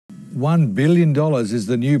$1 billion is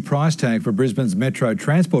the new price tag for Brisbane's Metro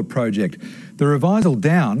Transport project. The revisal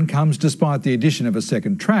down comes despite the addition of a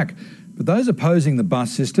second track, but those opposing the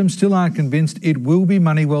bus system still aren't convinced it will be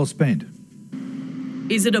money well spent.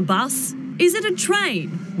 Is it a bus? Is it a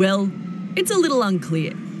train? Well, it's a little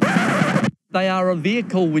unclear. They are a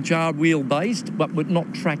vehicle which are wheel-based, but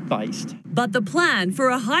not track-based. But the plan for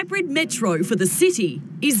a hybrid metro for the city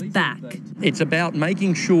is back. It's about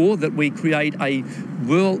making sure that we create a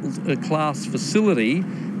world-class facility,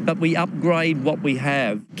 but we upgrade what we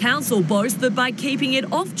have. Council boasts that by keeping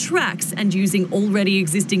it off tracks and using already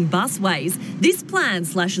existing busways, this plan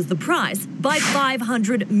slashes the price by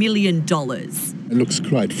 $500 million. It looks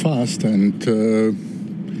quite fast and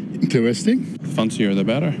interesting. Fancier the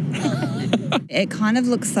better. It kind of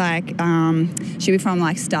looks like should be from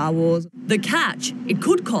like Star Wars. The catch, it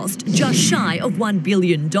could cost just shy of $1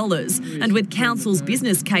 billion. And with council's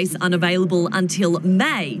business case unavailable until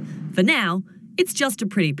May, for now, it's just a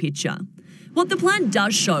pretty picture. What the plan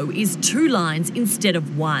does show is 2 lines instead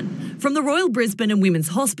of 1, from the Royal Brisbane and Women's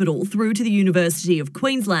Hospital through to the University of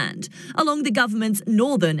Queensland, along the government's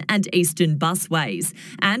northern and eastern busways,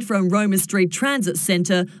 and from Roma Street Transit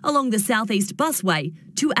Centre along the southeast busway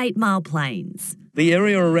to 8 Mile Plains. The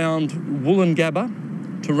area around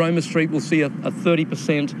Woolloongabba to Roma Street will see a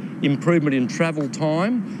 30% improvement in travel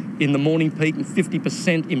time in the morning peak and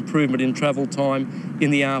 50% improvement in travel time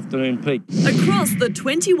in the afternoon peak. Across the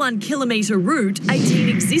 21-kilometre route, 18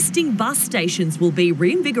 existing bus stations will be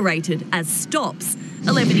reinvigorated as stops,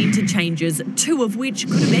 11 interchanges, 2 of which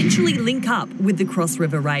could eventually link up with the Cross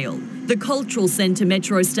River Rail. The Cultural Centre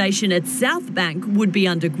metro station at South Bank would be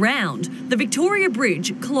underground, the Victoria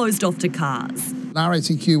Bridge closed off to cars.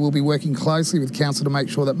 RACQ will be working closely with council to make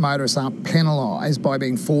sure that motorists aren't penalised by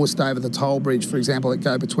being forced over the toll bridge, for example, at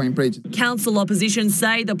go-between bridges. Council opposition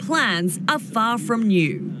say the plans are far from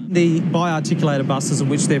new. The bi-articulated buses of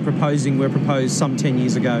which they're proposing were proposed some 10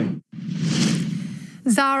 years ago.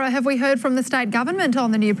 Zara, have we heard from the state government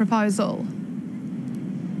on the new proposal?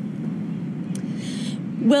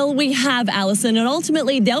 Well, we have, Alison, and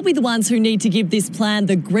ultimately they'll be the ones who need to give this plan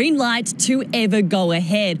the green light to ever go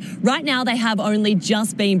ahead. Right now they have only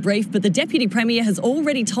just been briefed, but the Deputy Premier has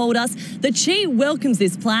already told us that she welcomes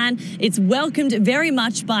this plan. It's welcomed very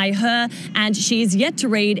much by her, and she is yet to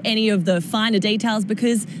read any of the finer details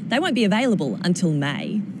because they won't be available until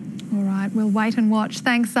May. All right, we'll wait and watch.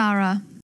 Thanks, Zara.